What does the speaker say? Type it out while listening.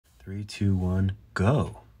3, 2, 1,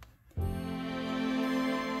 go.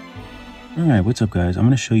 Alright, what's up guys? I'm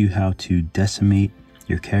going to show you how to decimate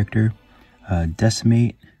your character.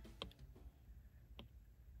 Decimate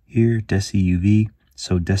here, Deci-UV.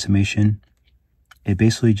 So decimation, it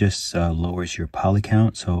basically just lowers your poly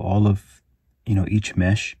count. So all of, each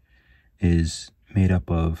mesh is made up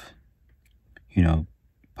of,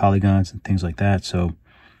 polygons and things like that. So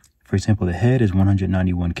for example, the head is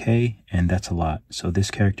 191K, and that's a lot. So this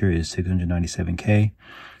character is 697K,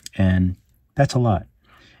 and that's a lot.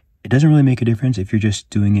 It doesn't really make a difference if you're just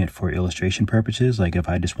doing it for illustration purposes. Like if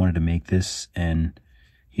I just wanted to make this and,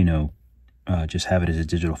 just have it as a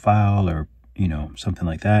digital file or, something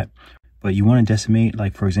like that. But you want to decimate,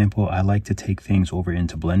 like for example, I like to take things over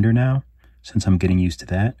into Blender now, since I'm getting used to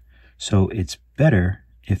that. So it's better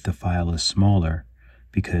if the file is smaller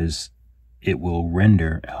because it will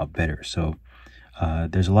render out better. So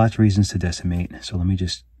there's lots of reasons to decimate. So let me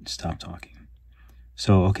just stop talking.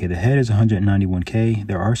 So, okay, the head is 191K.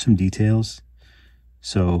 There are some details.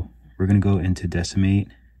 So we're going to go into decimate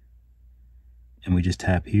and we just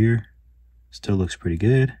tap here. Still looks pretty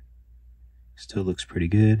good. Still looks pretty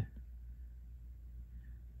good.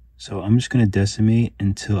 So I'm just going to decimate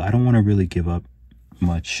until I don't want to really give up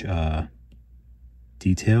much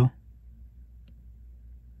detail.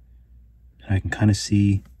 I can kind of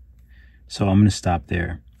see, so I'm going to stop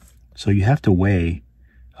there. So you have to weigh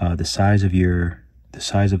the size of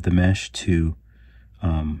the mesh to,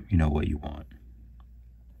 what you want.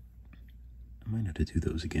 I might have to do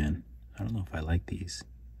those again. I don't know if I like these.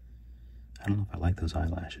 I don't know if I like those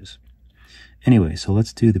eyelashes. Anyway, so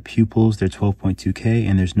let's do the pupils. They're 12.2K,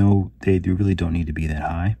 and they really don't need to be that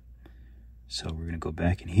high. So we're going to go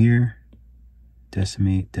back in here,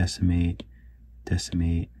 decimate, decimate,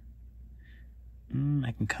 decimate.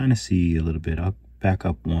 I can kind of see a little bit. I'll back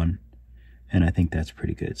up one, and I think that's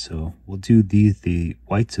pretty good. So we'll do the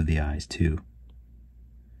whites of the eyes too.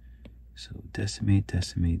 So decimate,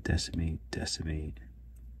 decimate, decimate, decimate.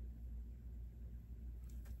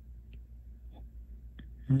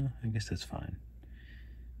 I guess that's fine.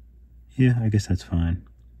 Yeah, I guess that's fine.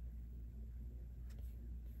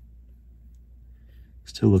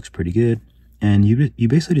 Still looks pretty good. And you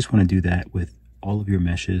basically just want to do that with all of your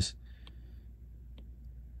meshes,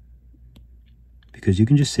 because you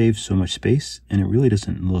can just save so much space and it really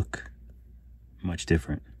doesn't look much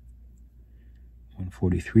different.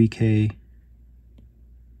 143K.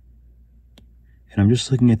 And I'm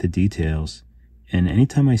just looking at the details, and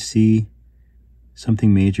anytime I see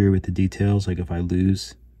something major with the details, like if I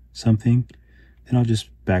lose something, then I'll just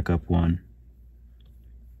back up one.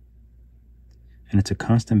 And it's a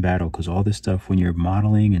constant battle because all this stuff, when you're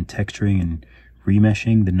modeling and texturing and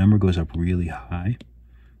remeshing, the number goes up really high.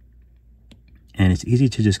 And it's easy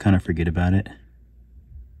to just kind of forget about it.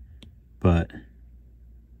 But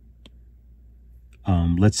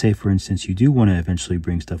let's say, for instance, you do want to eventually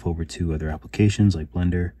bring stuff over to other applications like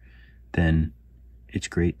Blender, then it's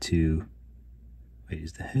great to... Wait,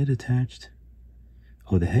 is the head attached?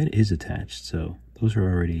 Oh, the head is attached. So those are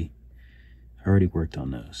I already worked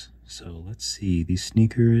on those. So let's see, these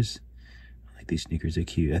sneakers. I like these sneakers, they're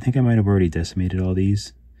cute. I think I might have already decimated all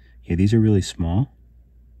these. Yeah, these are really small.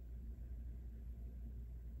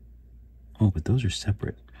 Oh, but those are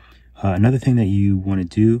separate. Another thing that you want to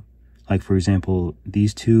do, like for example,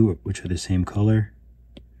 these two, which are the same color.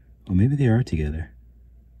 Well, maybe they are together.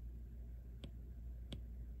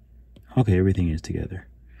 Okay, everything is together.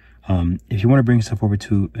 If you want to bring stuff over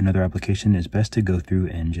to another application, it's best to go through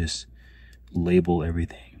and just label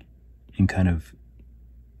everything and kind of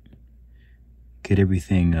get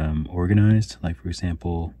everything organized. Like for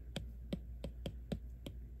example,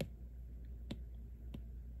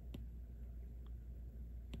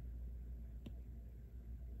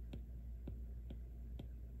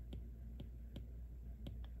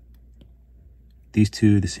 these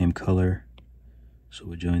two, the same color, so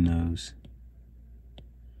we'll join those.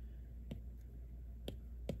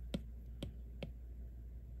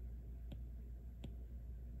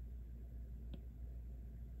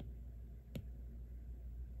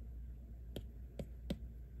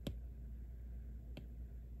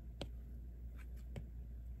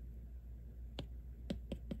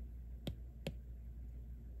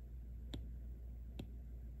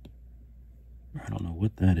 I don't know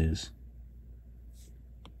what that is.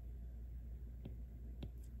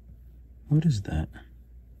 What is that?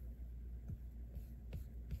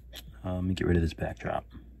 Let me get rid of this backdrop.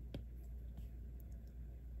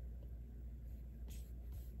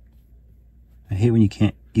 I hate when you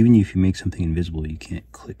can't, even if you make something invisible, you can't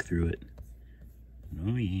click through it.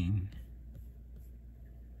 Annoying.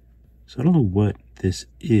 So I don't know what this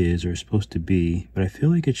is or is supposed to be, but I feel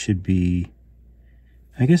like it should be,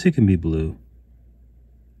 I guess it can be blue.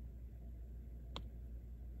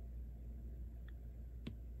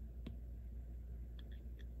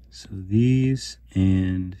 So these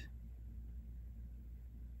and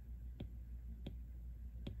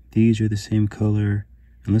these are the same color,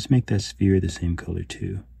 and let's make that sphere the same color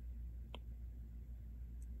too.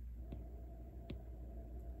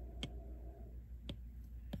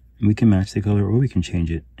 And we can match the color, or we can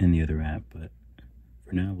change it in the other app, but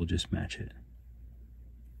for now we'll just match it.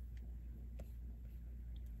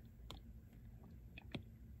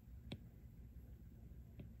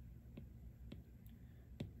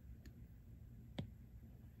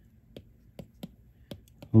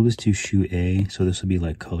 We'll just do shoe A, so this will be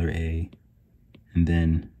like color A, and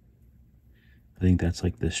then I think that's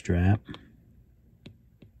like the strap.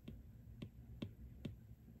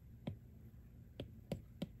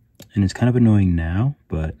 And it's kind of annoying now,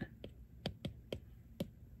 but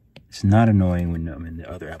it's not annoying when I'm in the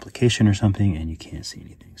other application or something and you can't see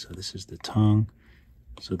anything. So this is the tongue.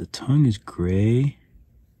 So the tongue is gray.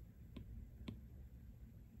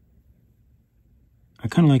 I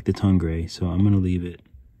kind of like the tongue gray, so I'm going to leave it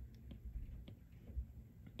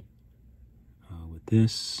with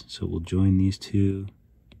this. So we'll join these two.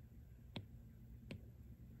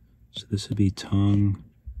 So this would be tongue.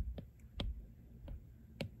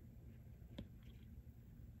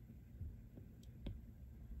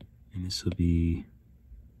 And this will be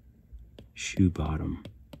shoe bottom.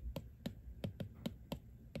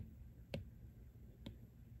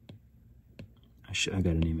 I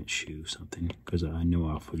gotta name it shoe something, because I know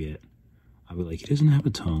I'll forget. I'll be like, it doesn't have a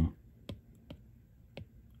tongue.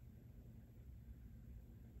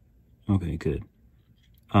 Okay, good.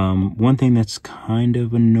 One thing that's kind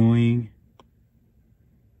of annoying,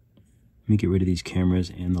 let me get rid of these cameras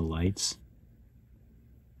and the lights.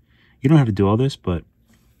 You don't have to do all this, but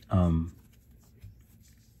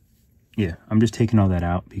yeah, I'm just taking all that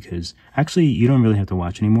out because actually you don't really have to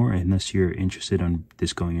watch anymore unless you're interested on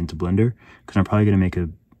this going into Blender, because I'm probably gonna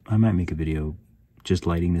I might make a video just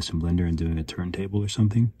lighting this in Blender and doing a turntable or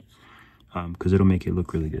something, because it'll make it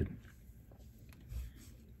look really good.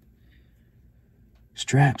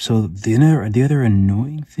 Strap. So the other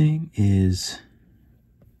annoying thing is,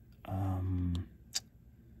 let's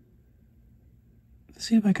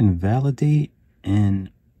see if I can validate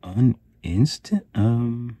an uninstant.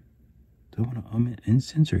 Do I want to omit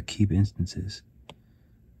instance or keep instances?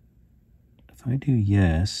 If I do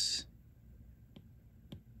yes,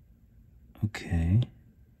 okay.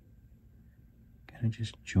 Can I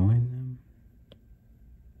just join them?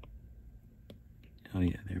 Oh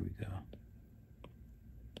yeah, there we go.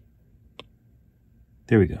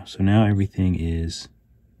 There we go. So now everything is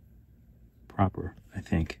proper, I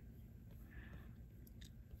think.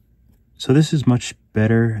 So this is much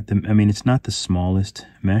better. I mean, it's not the smallest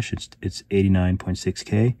mesh. It's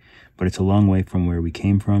 89.6K, but it's a long way from where we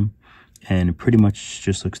came from, and it pretty much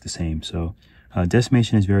just looks the same. So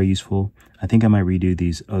decimation is very useful. I think I might redo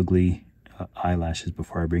these ugly eyelashes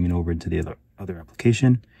before I bring it over into the other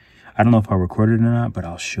application. I don't know if I'll record it or not, but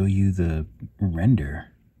I'll show you the render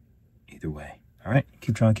either way. All right,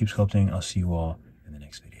 keep drawing, keep sculpting. I'll see you all